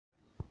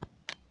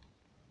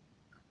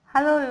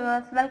Hello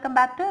viewers, welcome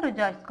back to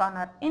Rejoice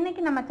Corner.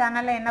 இன்னைக்கு நம்ம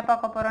சேனல்ல என்ன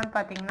பார்க்க போறோம்னு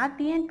பாத்தீங்கன்னா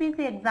TNPSC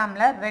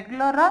எக்ஸாம்ல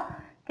ரெகுலரா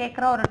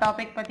கேக்குற ஒரு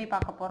டாபிக் பத்தி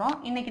பார்க்க போறோம்.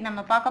 இன்னைக்கு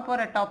நம்ம பார்க்க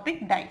போற டாபிக்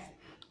டைஸ்.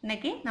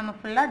 இன்னைக்கு நம்ம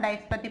ஃபுல்லா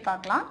டைஸ் பத்தி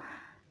பார்க்கலாம்.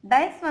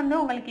 டைஸ் வந்து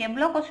உங்களுக்கு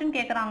எவ்வளவு क्वेश्चन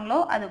கேக்குறாங்களோ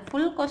அது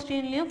full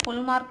क्वेश्चनலயும்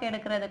full மார்க்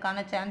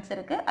எடுக்கிறதுக்கான சான்ஸ்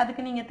இருக்கு.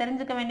 அதுக்கு நீங்க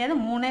தெரிஞ்சுக்க வேண்டியது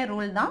மூணே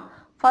ரூல் தான்.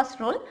 First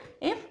rule,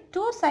 if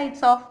two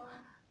sides of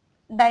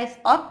dice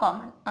are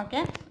common.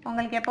 Okay,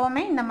 உங்களுக்கு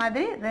எப்பவுமே இந்த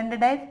மாதிரி ரெண்டு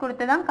டைஸ்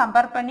கொடுத்து தான்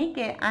கம்பேர் பண்ணி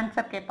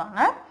ஆன்சர் கேட்பாங்க.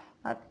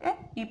 ஓகே,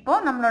 இப்போ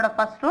நம்மளோட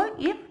first rule,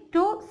 if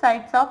two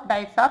sides of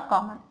dice are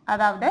common,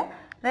 அதாவது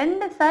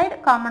ரெண்டு சைடு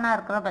காமனா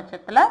இருக்கிற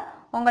பட்சத்துல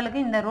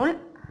உங்களுக்கு இந்த ரூல்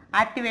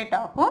ஆக்டிவேட்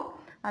ஆகும்.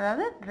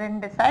 அதாவது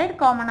ரெண்டு சைடு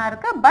காமனா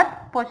இருக்கு பட்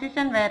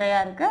பொசிஷன்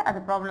வேறையா இருக்கு,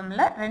 அது ப்ராப்ளம்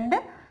இல்ல. ரெண்டு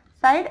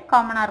சைடு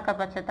காமனா இருக்க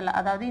பட்சத்துல,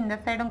 அதாவது இந்த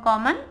சைடும்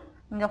காமன்,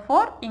 இங்க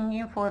 4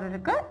 இங்கேயும் 4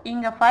 இருக்கு,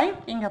 இங்க 5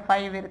 இங்க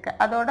 5 இருக்கு.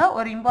 அதோட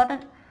ஒரு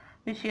இம்பார்ட்டன்ட்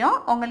விஷயம்,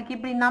 உங்களுக்கு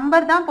இப்படி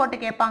நம்பர் தான் போட்டு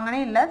கேட்பாங்கன்னு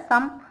இல்லை,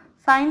 சம்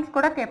சைன்ஸ்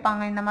கூட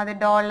கேட்பாங்க. இந்த மாதிரி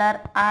டாலர்,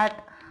 ஆட்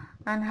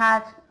அண்ட்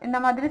ஹேஷ் இந்த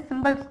மாதிரி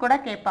சிம்பிள்ஸ் கூட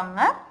கேட்பாங்க.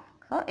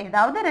 ஸோ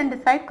ஏதாவது ரெண்டு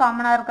சைடு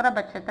காமனாக இருக்கிற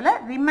பட்சத்தில்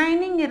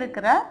ரிமைனிங்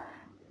இருக்கிற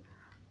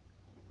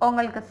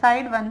உங்களுக்கு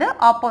சைடு வந்து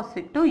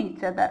ஆப்போசிட் டு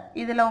ஈச் அதர்.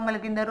 இதில்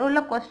உங்களுக்கு இந்த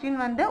ரூலில் கொஸ்டின்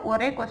வந்து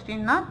ஒரே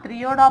கொஸ்டின்னா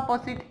 3ோட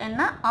ஆப்போசிட்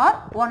என்ன ஆர்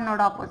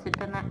 1ஓட ஆப்போசிட்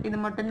என்ன, இது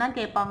மட்டும்தான்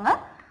கேட்பாங்க.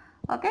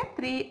 Okay,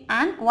 3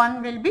 and 1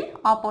 will be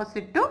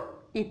opposite to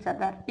each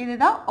other.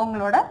 இதுதான்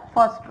உங்களோட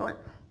first rule.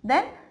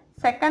 Then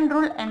second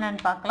rule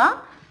என்னன்னு பார்க்கலாம்.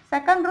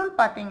 Second rule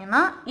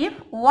பார்த்தீங்கன்னா, if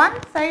one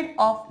side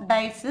of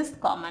dice is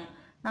common.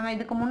 நம்ம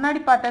இதுக்கு முன்னாடி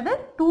பார்த்தது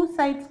two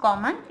sides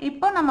common.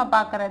 இப்போ நம்ம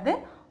பார்க்கறது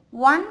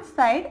one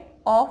side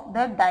of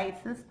the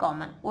dice is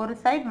common. ஒரு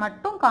சைடு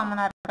மட்டும்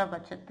காமனா இருக்கிற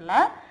பட்சத்துல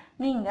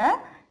நீங்க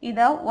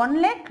இதை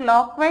ஒன்லே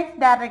clockwise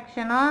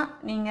direction-ஆ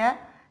நீங்க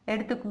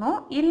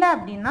எடுத்துக்கணும், இல்லை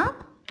அப்படின்னா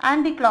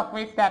ஆன்டி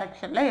clockwise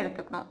direction-ல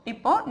எடுத்துக்கணும்.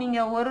 இப்போ நீங்க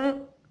ஒரு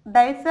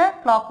டைஸை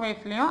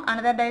கிளாக்வைஸ்லையும்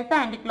அனதர் டைஸை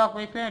ஆன்டி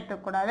கிளாக்வைஸ்லையும்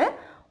எடுத்துக்கூடாது.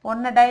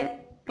 ஒன்று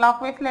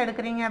கிளாக்வைஸில்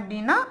எடுக்கிறீங்க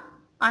அப்படின்னா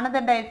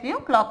அனதர்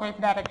டைஸையும் கிளாக்வைஸ்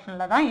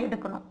டைரக்ஷனில் தான்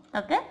எடுக்கணும்.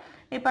 ஓகே,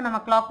 இப்போ நம்ம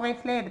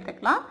கிளாக்வைஸ்லேயே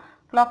எடுத்துக்கலாம்.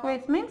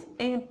 கிளாக்வைஸ் மீன்ஸ்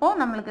இப்போது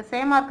நம்மளுக்கு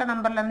சேமாக இருக்க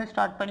நம்பர்லேருந்து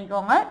ஸ்டார்ட்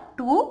பண்ணிக்கோங்க.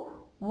 2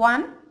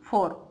 1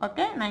 4.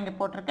 ஓகே, நான் இங்கே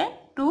போட்டிருக்கேன்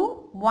 2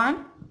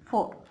 1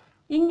 4.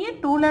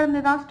 இங்கேயும்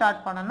 2லேருந்து தான்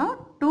ஸ்டார்ட் பண்ணணும்.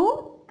 2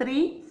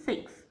 3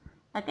 6.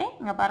 ஓகே,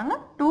 இங்கே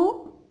பாருங்கள் 2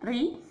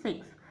 3 6.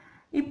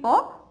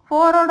 இப்போது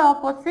 4ஓட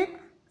opposite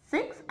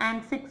 6 and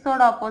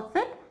 6ஓட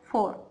opposite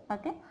 4.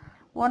 Okay,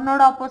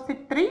 1ஓட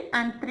opposite 3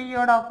 and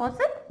 3ஓட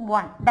opposite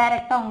 1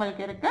 டைரெக்டாக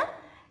உங்களுக்கு இருக்கு.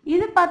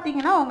 இது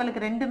பார்த்தீங்கன்னா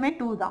உங்களுக்கு ரெண்டுமே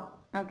 2 தான்.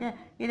 ஓகே,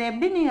 இதை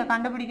எப்படி நீங்கள்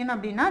கண்டுபிடிக்கணும்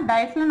அப்படின்னா,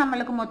 டைஸில்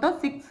நம்மளுக்கு மொத்தம்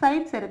 6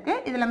 சைட்ஸ் இருக்கு.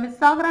 இதில்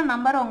மிஸ் ஆகிற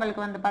நம்பர்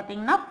உங்களுக்கு வந்து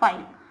பார்த்தீங்கன்னா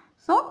 5.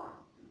 So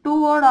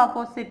 2ஓட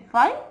opposite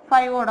 5,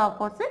 5ஓட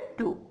opposite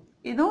 2.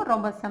 இதுவும்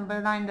ரொம்ப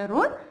சிம்பிள் தான் இந்த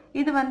ரூல்.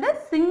 இது வந்து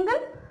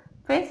சிங்கிள்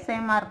ஃபேஸ்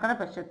சேமாக இருக்கிற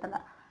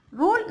பட்சத்தில்.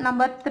 ரூல்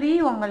நம்பர் 3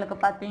 உங்களுக்கு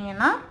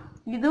பார்த்தீங்கன்னா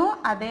இதுவும்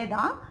அதே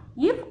தான்.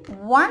 If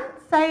one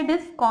side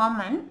is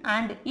common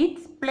and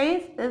it's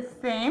place is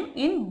same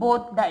in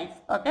both dies.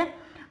 Okay,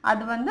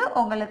 அது வந்து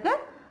உங்களுக்கு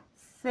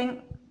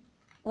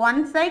ஒன்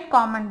சைட்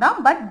காமன் தான்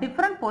பட்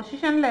டிஃப்ரெண்ட்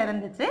பொசிஷனில்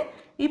இருந்துச்சு.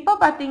 இப்போ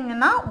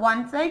பார்த்தீங்கன்னா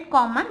one side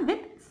common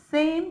with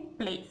same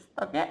place.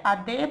 Okay,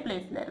 அதே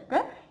பிளேஸில் இருக்கு.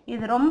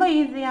 இது ரொம்ப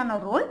ஈஸியான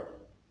ரூல்.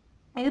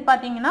 இது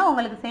பார்த்தீங்கன்னா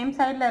உங்களுக்கு சேம்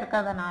சைடில்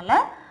இருக்கிறதுனால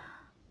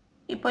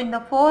இப்போ இந்த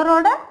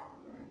 4ஓட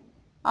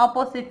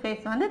ஆப்போசிட்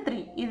ஃபேஸ் வந்து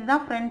 3.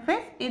 இதுதான் ஃப்ரண்ட்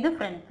ஃபேஸ், இது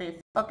front face.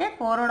 Okay,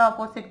 4ஓட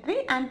opposite 3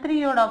 and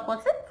 3ஓட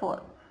opposite 4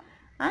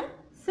 and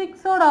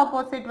 6ஓட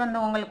opposite வந்து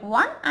உங்களுக்கு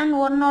 1 and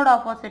 1ஓட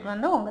ஆப்போசிட்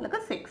வந்து உங்களுக்கு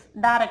 6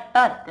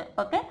 டைரக்டா இருக்கு.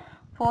 Okay,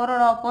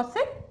 4ஓட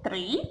opposite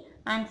 3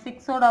 and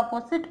 6ஓட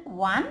opposite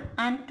 1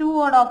 and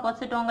 2ஓட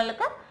opposite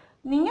உங்களுக்கு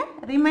நீங்க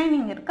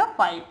ரிமைனிங் இருக்க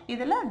 5.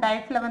 இதுல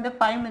டைஸ்ல வந்து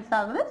 5 மிஸ்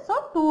ஆகுது. So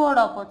 2ஓட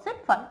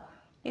opposite 5.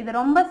 இது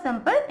ரொம்ப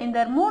சிம்பிள்.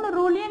 இந்த 3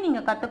 ரூலையும்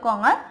நீங்க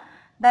கத்துக்கோங்க.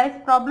 டைஸ்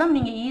ப்ராப்ளம்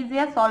நீங்கள்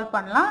ஈஸியாக சால்வ்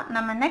பண்ணலாம்.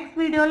 நம்ம நெக்ஸ்ட்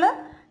வீடியோவில்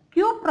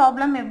கியூப்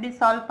ப்ராப்ளம் எப்படி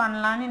சால்வ்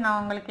பண்ணலான்னு நான்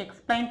உங்களுக்கு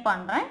எக்ஸ்பிளைன்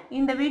பண்ணுறேன்.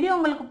 இந்த வீடியோ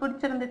உங்களுக்கு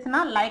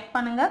பிடிச்சிருந்துச்சுன்னா லைக்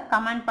பண்ணுங்கள்,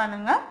 கமெண்ட்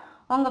பண்ணுங்கள்,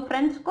 உங்கள்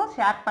ஃப்ரெண்ட்ஸ்க்கும்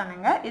ஷேர்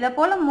பண்ணுங்கள். இதை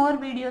போல் மோர்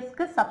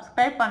வீடியோஸ்க்கு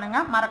சப்ஸ்கிரைப்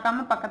பண்ணுங்கள்.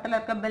 மறக்காமல் பக்கத்தில்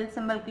இருக்க பெல்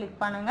சிம்பிள்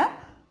கிளிக் பண்ணுங்கள்.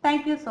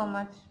 Thank you so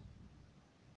much.